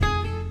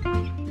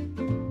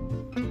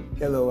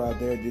Hello out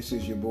there, this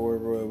is your boy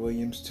Roy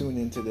Williams. Tune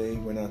in today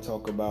when I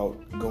talk about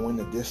going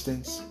the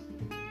distance,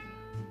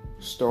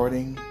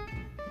 starting,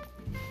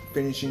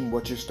 finishing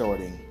what you're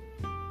starting,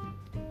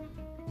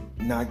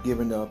 not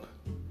giving up,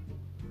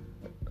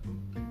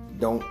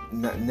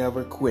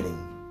 never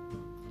quitting.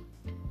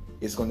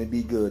 It's going to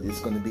be good, it's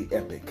going to be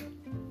epic.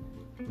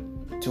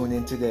 Tune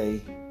in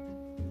today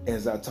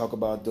as I talk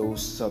about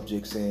those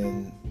subjects,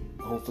 and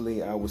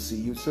hopefully I will see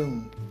you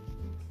soon.